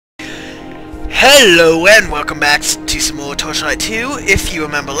Hello and welcome back to some more Torchlight 2. If you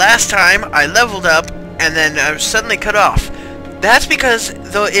remember last time, I leveled up and then I was suddenly cut off. That's because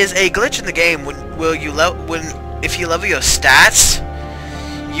there is a glitch in the game if you level your stats,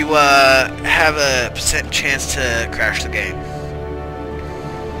 you have a % chance to crash the game.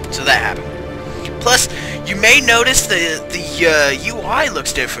 So that happened. Plus, you may notice the UI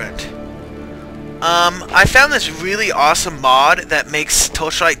looks different. I found this really awesome mod that makes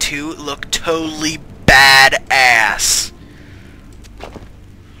Torchlight 2 look totally badass.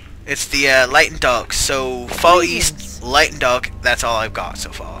 It's the light and dark. So far east, light and dark. That's all I've got so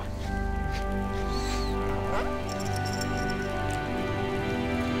far.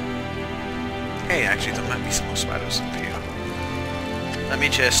 Hey, actually, there might be some more spiders up here. Let me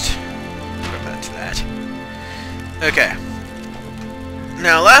just go back to that. Okay.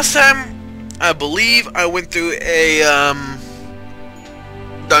 Now, last time, I believe I went through a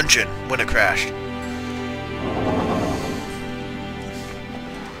dungeon when it crashed. It's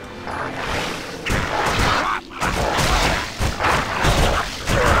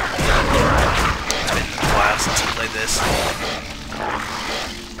been a while since I played this.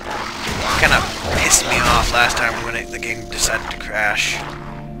 Kind of pissed me off last time when the game decided to crash.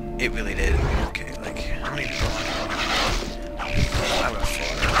 It really did. Okay, like, how many people I have 4.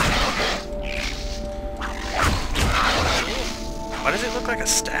 Why does it look like a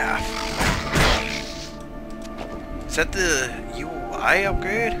staff? Is that the UI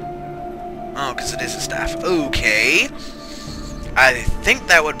upgrade? Oh, because it is a staff. Okay. I think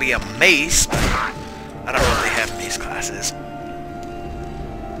that would be a mace, but I don't really have mace classes.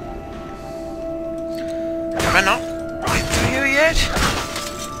 Have I not been through here yet?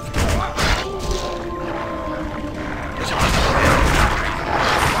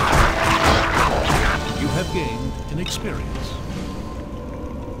 You have gained an experience.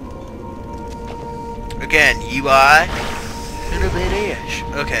 Again, UI, and a bit-ish.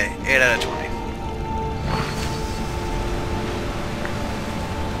 Okay, 8 out of 20.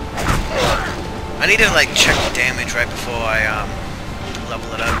 I need to like check the damage right before I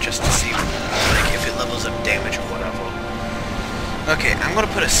level it up, just to see like if it levels up damage or whatever. Okay, I'm gonna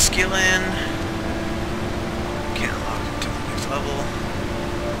put a skill in. Can't unlock it to the next level.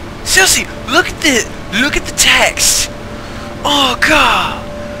 Seriously, look at the text. Oh god.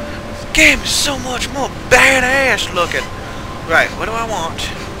 Game is so much more badass looking. Right, what do I want?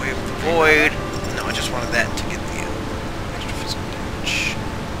 Wave of the Void. No, I just wanted that to get the extra physical damage.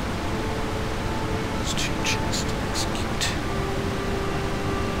 Those 2 chests to execute.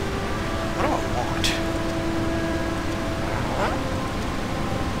 What do I want?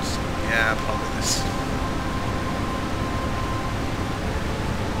 So, yeah, probably this.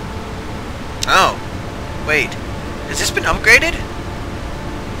 Oh, wait. Has this been upgraded?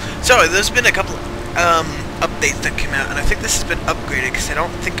 Sorry, there's been a couple updates that came out, and I think this has been upgraded because I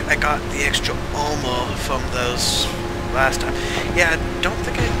don't think I got the extra armor from those last time. Yeah, I don't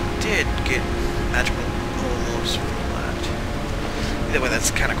think I did get magical armors from that. Either way, that's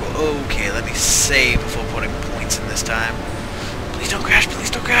kind of cool. Okay, let me save before putting points in this time. Please don't crash,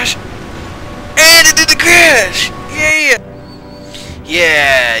 please don't crash! And it didn't crash! Yeah!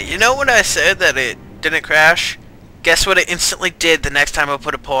 Yeah, you know when I said that it didn't crash? Guess what it instantly did the next time I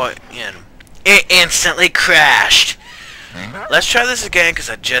put a point in? It instantly crashed! Let's try this again because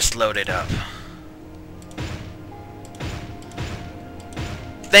I just loaded up.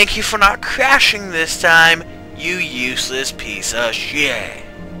 Thank you for not crashing this time, you useless piece of shit.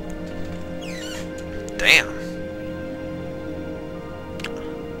 Damn.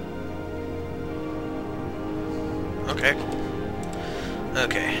 Okay.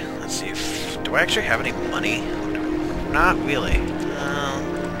 Okay, let's see if... Do I actually have any money? Not really.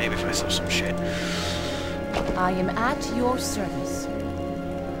 Maybe if I sell some shit. I am at your service.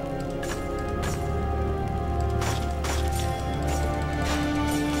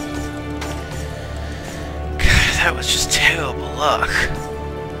 God, that was just terrible luck.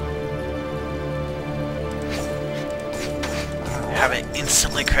 Have it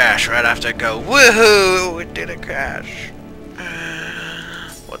instantly crash right after I go, woohoo! It didn't crash.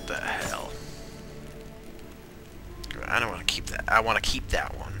 What the hell? I don't want to keep that. I want to keep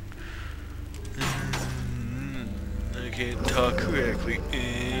that one. I can't talk correctly.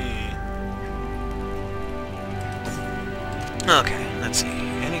 Okay, let's see.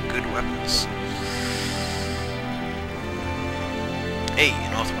 Any good weapons? Hey,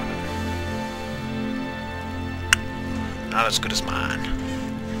 north weapon. Not as good as mine.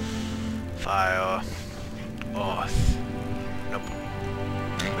 Fire. Earth. Nope.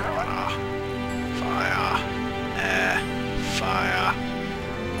 Fire. Air. Fire.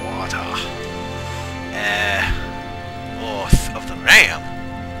 Water.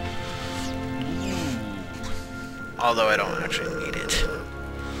 Although I don't actually need it.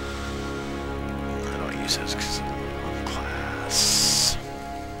 I don't use this because of class.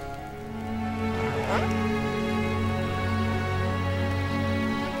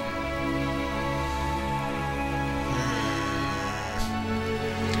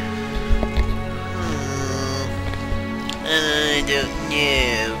 I don't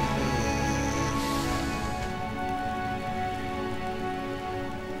know.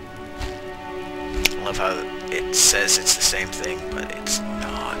 I love how it says it's the same thing, but it's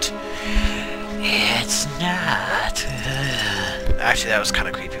not. It's not. Actually, that was kind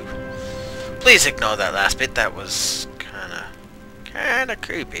of creepy. Please ignore that last bit. That was kind of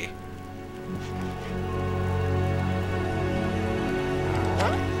creepy.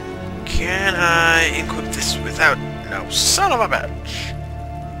 Can I equip this without... No, son of a bitch!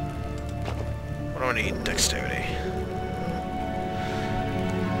 What do I need? Dexterity.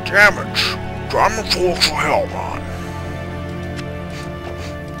 Damage! Damage looks for hell, man!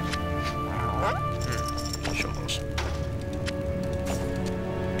 Show those.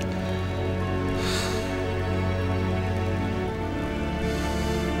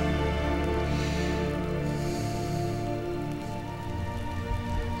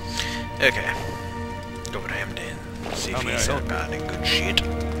 Okay. Go over to him then. See if he's got any good shit.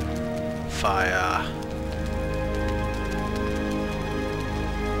 Fire.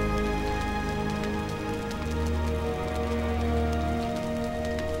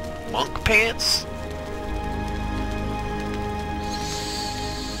 Monk pants?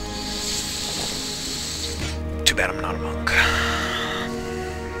 Too bad I'm not a monk.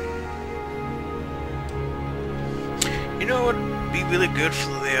 You know what would be really good for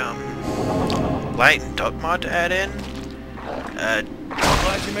the light and dark mod to add in? Glad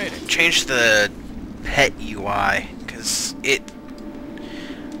you made it. Change the pet UI, because it,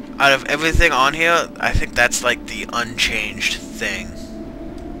 out of everything on here, I think that's like the unchanged thing.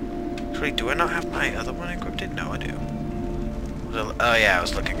 Actually, do I not have my other one equipped? No, I do. Oh yeah, I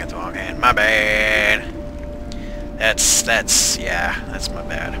was looking at the wrong hand. My bad. That's my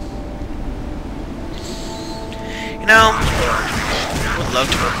bad. You know, I would love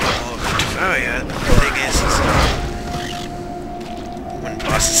to work more of Terraria. The thing is when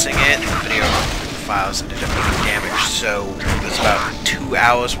processing it, the video files ended up getting damaged, so it was about 2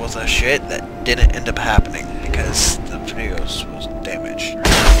 hours worth of shit that didn't end up happening because the videos was damaged.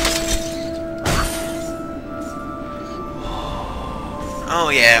 Oh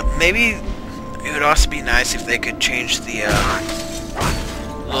yeah, maybe it would also be nice if they could change the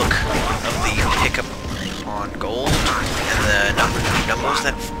look of the pickup on gold and the numbers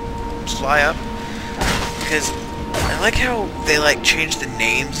that fly up, because I like how they like change the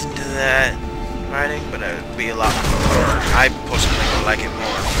names into that writing, but it would be a lot more. I personally would like it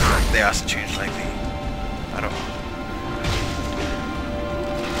more if they also changed like the, I don't know.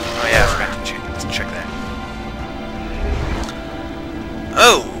 Oh yeah, I forgot to check that.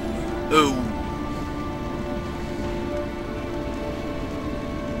 Oh!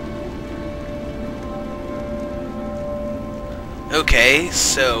 Okay,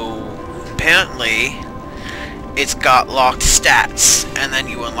 so apparently it's got locked stats, and then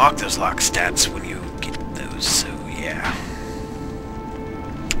you unlock those locked stats when you get those, so yeah.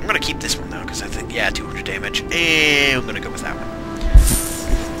 I'm gonna keep this one though, because I think, yeah, 200 damage, and I'm gonna go with that one.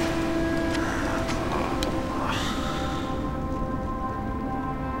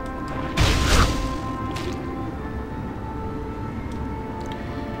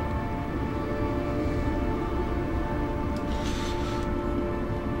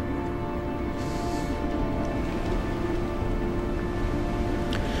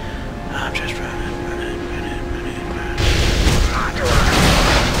 I'm just running.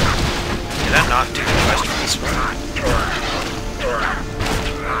 Did I not do the quest for this one?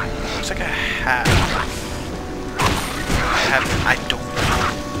 Looks like I have. I don't know.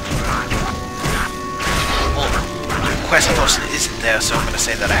 Well, the quest post isn't there, so I'm going to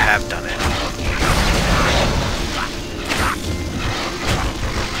say that I have done it.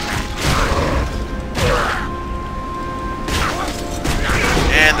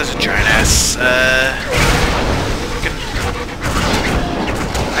 And there's a giant ass, ice.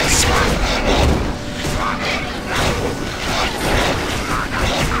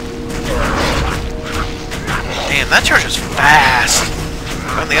 Damn, that charges fast.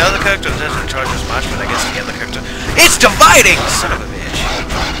 On the other character, it doesn't charge as much, but I guess the other character... It's dividing! Son of a bitch.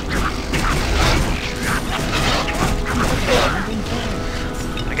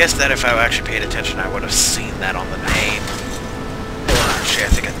 I guess that if I actually paid attention, I would have seen that on the name. Actually, I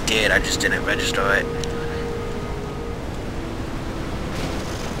think I did. I just didn't register it.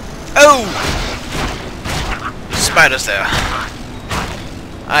 Oh! spiders there.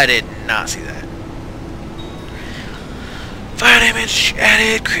 I did not see that. Fire damage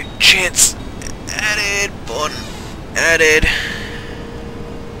added, crit chance added, bone added,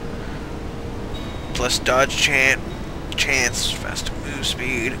 plus dodge chance, faster move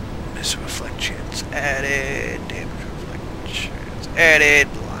speed, miss reflect chance added, damage reflect chance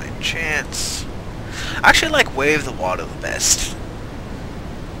added, blind chance. I actually like Wave the Water the best.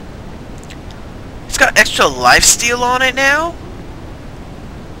 It's got extra lifesteal on it now.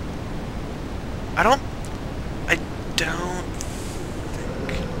 I don't think.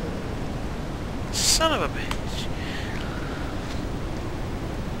 Son of a bitch.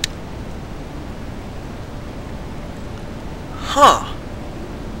 Huh.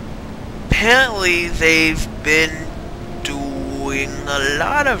 Apparently they've been doing a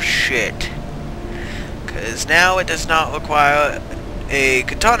lot of shit. Because now it does not require a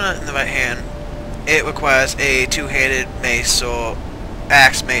katana in the right hand. It requires a two-handed mace or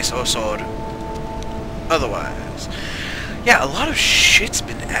axe, mace, or sword. Otherwise. Yeah, a lot of shit's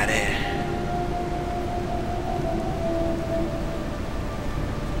been added.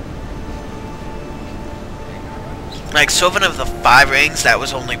 Like, Sylvan of the 5 rings, that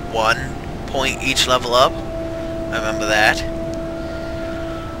was only 1 point each level up. I remember that.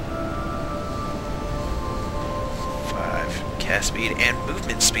 5 cast speed and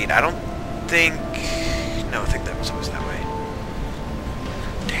movement speed. I don't think... No, I think that was always that way.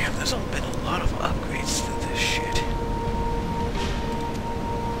 Damn, there's been a lot of upgrades to this shit.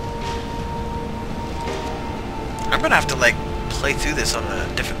 I'm gonna have to, like, play through this on a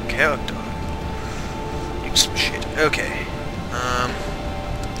different character. Do some shit. Okay.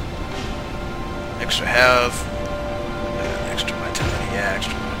 Extra health. Extra vitality. Yeah,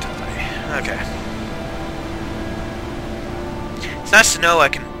 extra vitality. Okay. It's nice to know I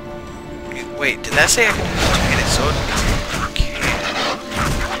can... Wait, did that say I can use a two-handed sword?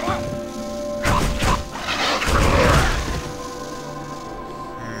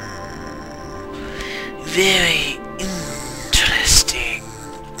 Very interesting.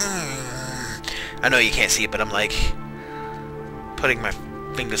 I know you can't see it, but I'm like putting my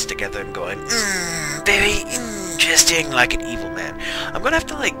fingers together and going, very interesting, like an evil man. I'm gonna have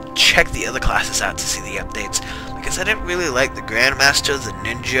to like check the other classes out to see the updates, because I didn't really like the Grandmaster, the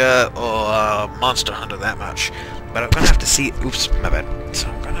Ninja, or Monster Hunter that much. But I'm gonna have to see. Oops, my bad. So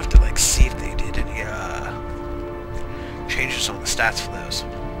I'm gonna have to like see if they did any changes on the stats for those.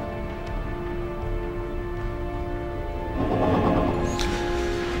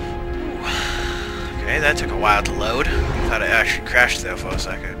 Okay, that took a while to load. I thought it actually crashed there for a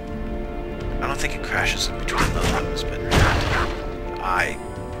second. I don't think it crashes in between levels, but yeah.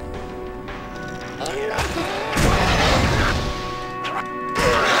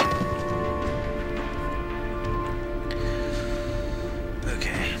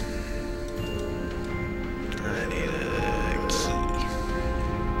 Okay. I need a key. So,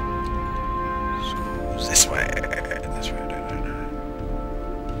 this way. This way.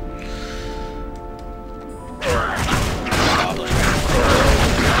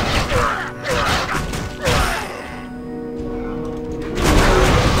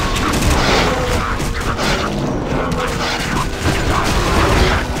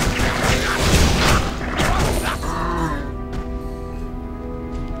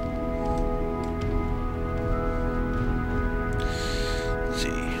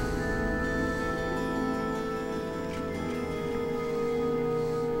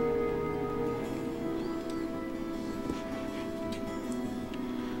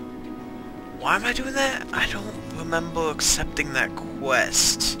 Why am I doing that? I don't remember accepting that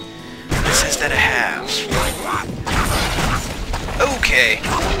quest. It says that I have. Okay.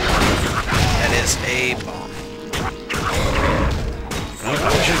 That is a bomb.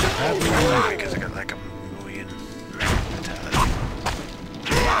 Because I got like a million vitality.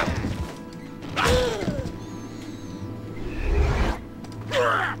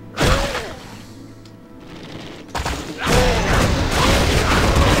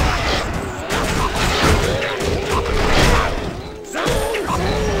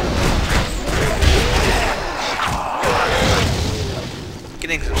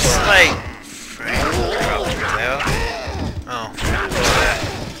 Getting some slight frame drop there. Oh, what's that?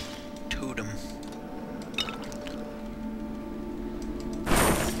 Totem.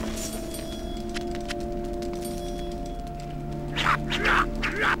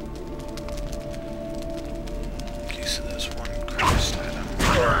 Okay, so there's one crest item.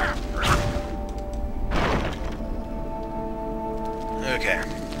 Okay.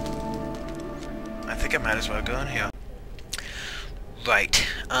 I think I might as well go in here. Right,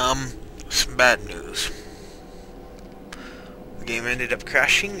 some bad news. the game ended up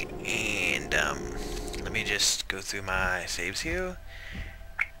crashing, and let me just go through my saves here.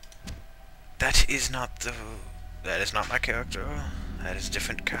 That is not my character. That is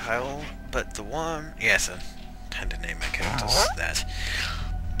different Kyle, but the one, yes, I tend to name my characters that.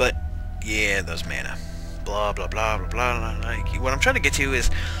 But yeah, those mana. Blah blah blah blah blah. Like, what I'm trying to get to is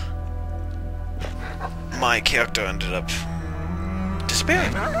my character ended up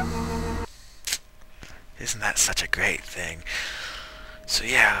disappearing. Isn't that such a great thing? So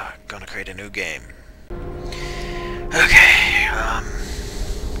yeah, gonna create a new game. Okay,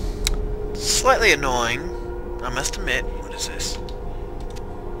 slightly annoying, I must admit. What is this?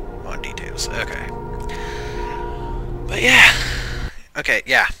 More details. Okay. But yeah. Okay,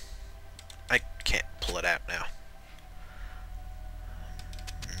 yeah. I can't pull it out now.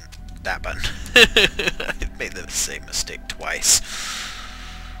 That button. I made the same mistake twice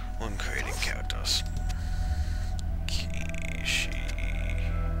when creating characters. Kishi,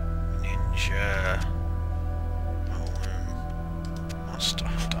 Ninja, Owen, Monster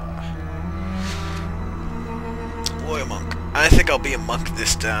Hunter, Warrior Monk. I think I'll be a monk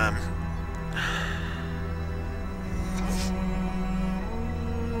this time.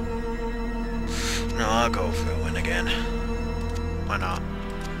 No, I'll go for a win again. Why not?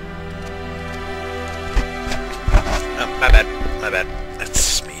 Oh, my bad. My bad.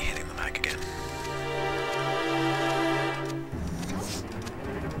 That's me hitting the mic again.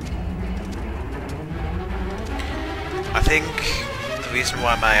 I think the reason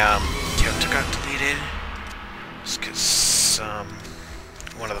why my character got deleted is because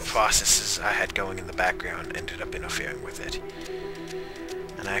one of the processes I had going in the background ended up interfering with it.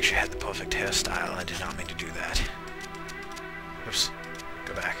 And I actually had the perfect hairstyle. I did not mean to do that. Oops.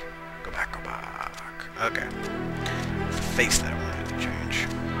 Go back. Go back, go back. Okay. It's the face that I wanted to change.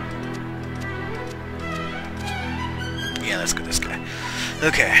 Yeah, let's go this guy.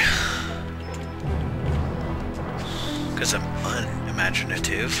 Okay. Because I'm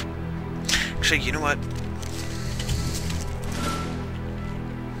unimaginative. Actually, you know what?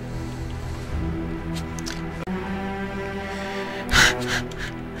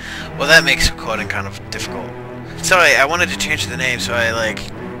 Well, that makes recording kind of difficult. Sorry, I wanted to change the name, so I, like,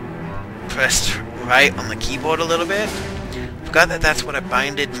 pressed right on the keyboard a little bit. Forgot that that's what I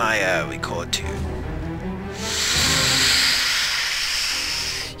binded my record to.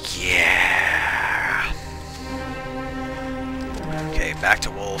 Yeah. Okay, back to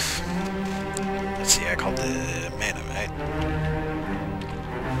Wolf. Let's see, I called the mana, right?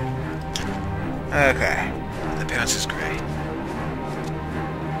 Okay. The appearance is great.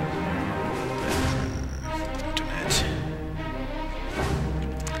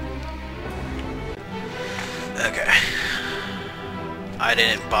 Okay. I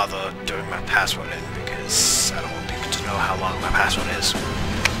didn't bother doing my password in because I don't want people to know how long my password is.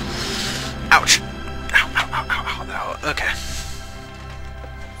 Ouch! Ow, ow, ow, ow, ow, ow. Okay.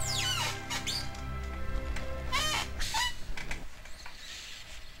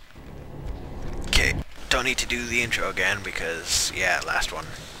 Okay, don't need to do the intro again because, yeah, last one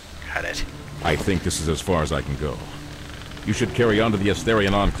had it. I think this is as far as I can go. You should carry on to the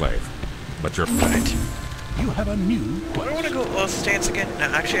Asterian Enclave. But you're right. You have a new... I don't want to go well stance again. No,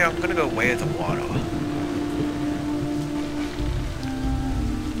 actually, I'm gonna go Way of the Water.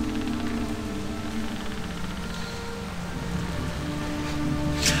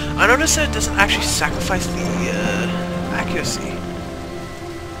 I noticed that it doesn't actually sacrifice the accuracy.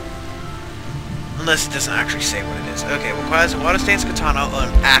 Unless it doesn't actually say what it is. Okay, requires a water stance katana or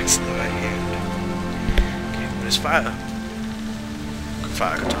an axe in the right hand. Okay, what is fire?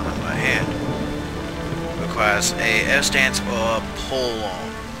 Fire katana in the right hand. Requires a air stance or a pole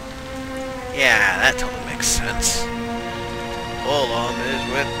arm. Yeah, that totally makes sense. Pole arm is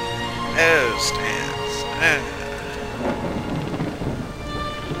with air stance.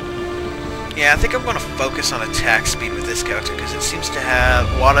 Yeah, I think I'm going to focus on attack speed with this character because it seems to have...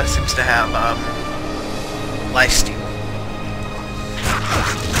 Water seems to have, lifesteal.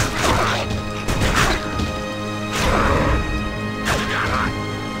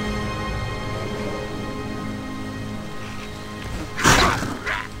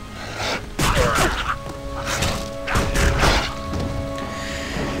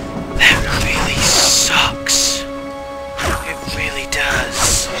 That really sucks. It really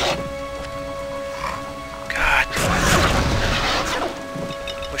does. God.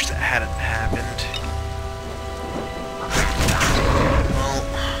 Wish that hadn't happened.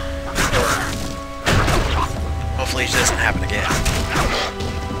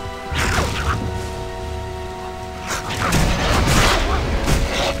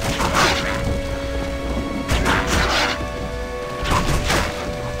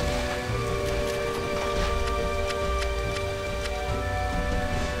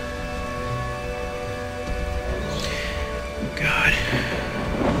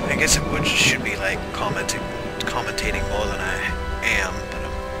 guess it should be like commentating more than I am, but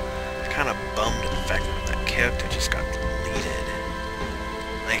I'm kind of bummed at the fact that that character just got deleted.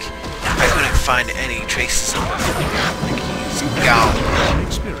 Like, I couldn't find any traces of him. Like, he's gone.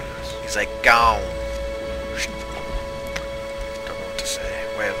 Experience. He's like gone. Don't know what to say.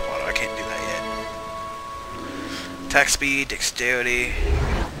 Where's water? I can't do that yet. Attack speed, dexterity.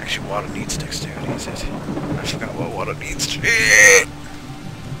 Actually, water needs dexterity, is it? I forgot what water needs. Okay.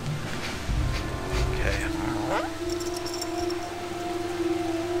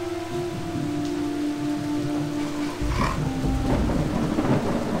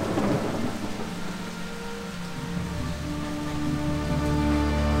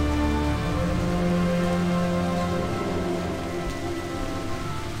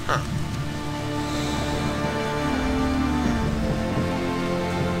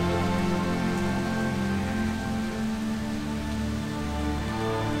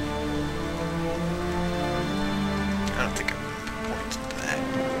 I don't think I point to that.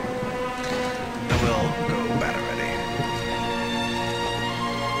 I will go bad already.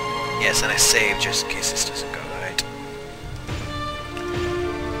 Yes, and I save just in case this doesn't go right.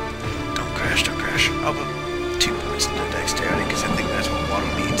 Don't crash, don't crash. I'll put 2 points into dexterity because I think that's what water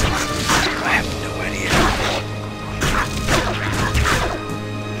needs. I have no idea.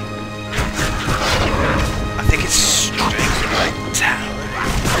 I think it's strength and vitality.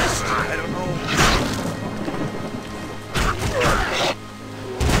 I don't know.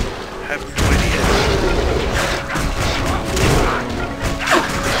 I have no idea.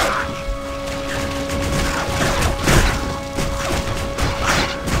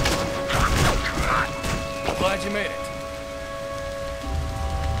 Glad you made it.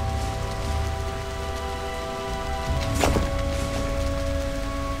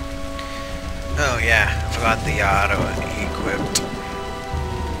 Oh yeah, I forgot the auto equipped.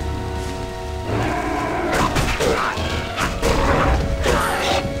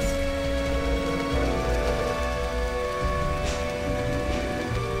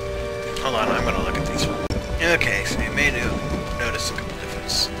 Hold on, I'm gonna look at these. Okay, so you may notice a couple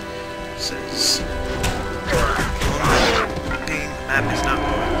differences. The map is not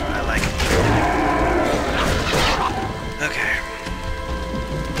going. I like it. Okay.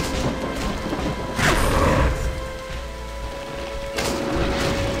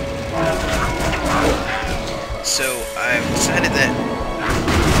 So I've decided that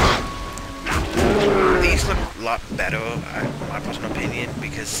these look a lot better, in my personal opinion,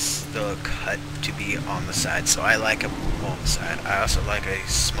 because they're cut to be on the side. So I like them on the side. I also like a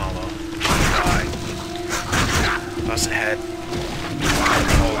smaller guy. Plus it had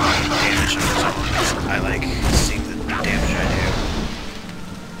all the damage on its own. I like seeing the damage I do.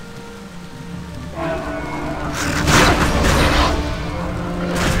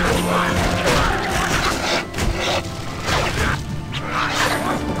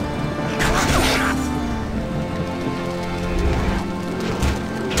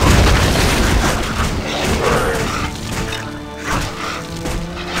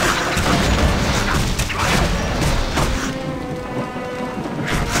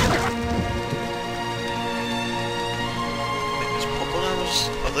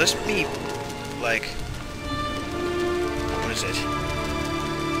 Are those me, like, what is it?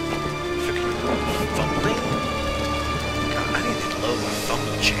 Freaking fumbling? God, I need to lower my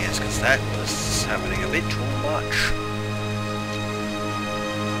fumble chance, because that was happening a bit too much.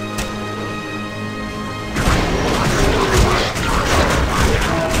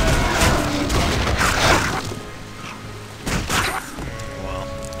 Well,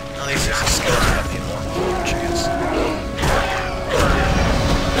 at least there's a skill to have the fumble chance.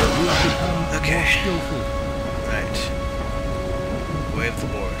 Okay. Right. Wave the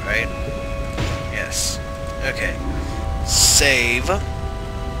board, right? Yes. Okay. Save.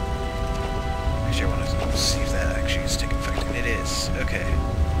 Actually, I want to see if that actually is taking effect. And it is. Okay.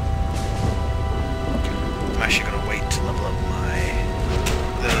 I'm actually going to wait to level up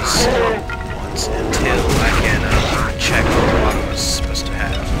those ones until I can check what I was supposed to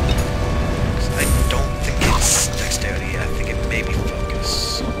have. Because I don't think it's dexterity. I think it may be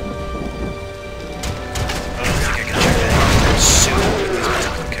focus. Soon with this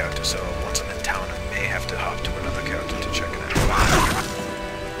particular character, so once I'm in town I may have to hop to another character to check it out.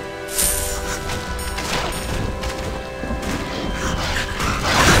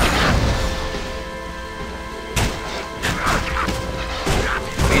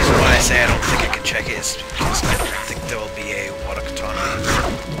 The reason why I say I don't think I can check it is because I don't think there will be a water katana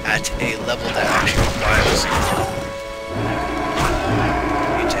at a level that actually requires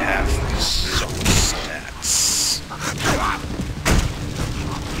me to have some stats.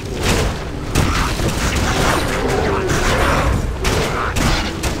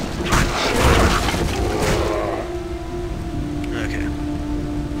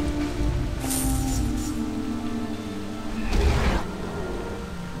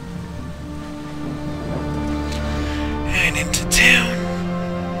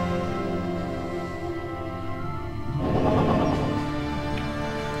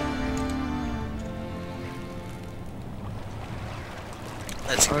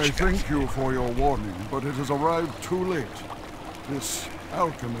 Let's see what I you got. thank you for your warning, but it has arrived too late. This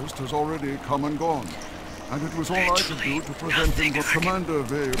alchemist has already come and gone, and it was all I could do to prevent him. But Commander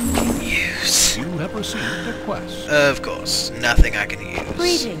Vale... Use. You have received a quest. Of course, nothing I can use.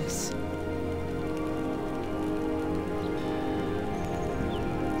 Greetings.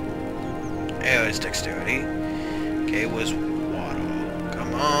 Oh, it's dexterity. Okay, it was water.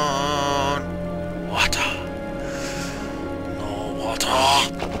 Come on. Water. No water.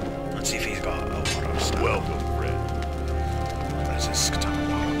 Let's see if he's got a water style. Welcome, friend. What is this? Ton of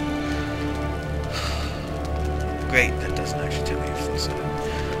water. Great, that doesn't actually tell me if there's a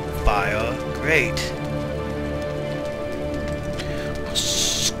fire. Great.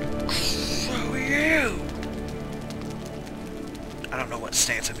 Screw you! I don't know what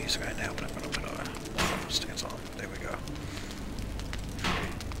stance I'm using right now, but I'm gonna put a water stance on. There we go.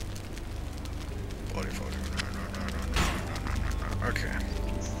 40, 40. Okay.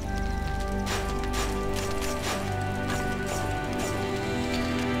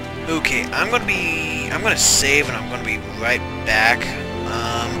 Okay, I'm gonna save and I'm gonna be right back.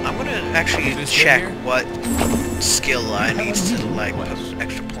 I'm gonna actually check what skill I need to like put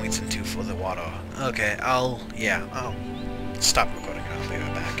extra points into for the water. Okay, I'll stop recording and I'll be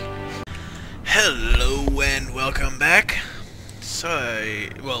right back. Hello and welcome back. Sorry,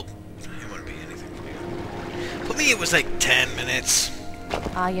 well, it wouldn't be anything new. For me it was like 10 minutes.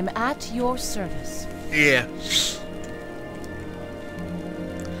 I am at your service. Yeah.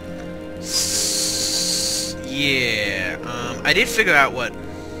 Yeah, I did figure out what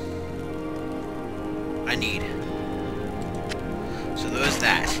I need. So there's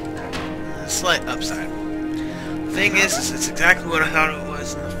that. A slight upside. Thing is, it's exactly what I thought it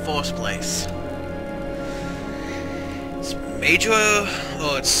was in the first place. It's major,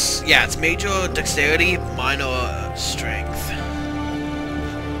 it's major dexterity, minor strength.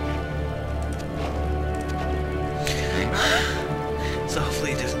 So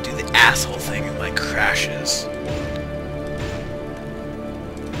hopefully it doesn't do the asshole thing and like crashes.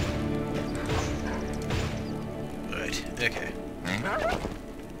 Right, okay.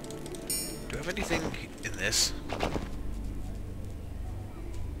 Do I have anything in this?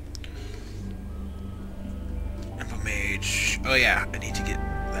 Ember Mage. Oh yeah, I need to get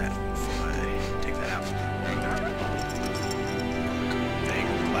that before I take that out from the thing,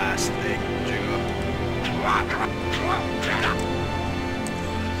 glass thing,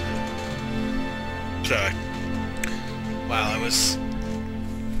 Sorry. While I was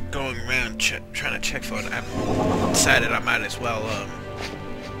going around trying to check for it, I decided I might as well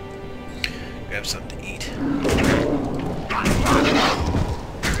grab something to eat.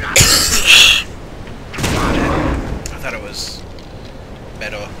 I thought it was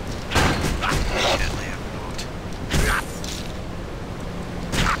better. Evidently I'm not.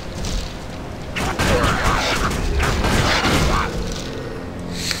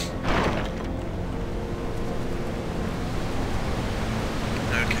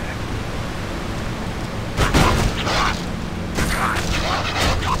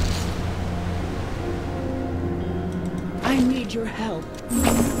 I need your help.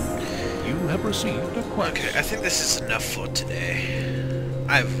 You have received a quest. Okay, I think this is enough for today.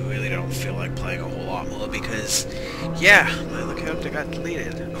 I really don't feel like playing a whole lot more because, yeah, my other character got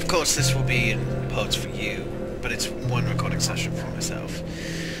deleted. Of course, this will be in parts for you, but it's one recording session for myself.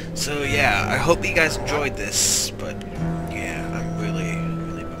 So yeah, I hope you guys enjoyed this, but yeah, I'm really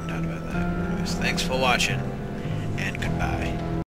bummed out about that. Anyways, thanks for watching, and goodbye.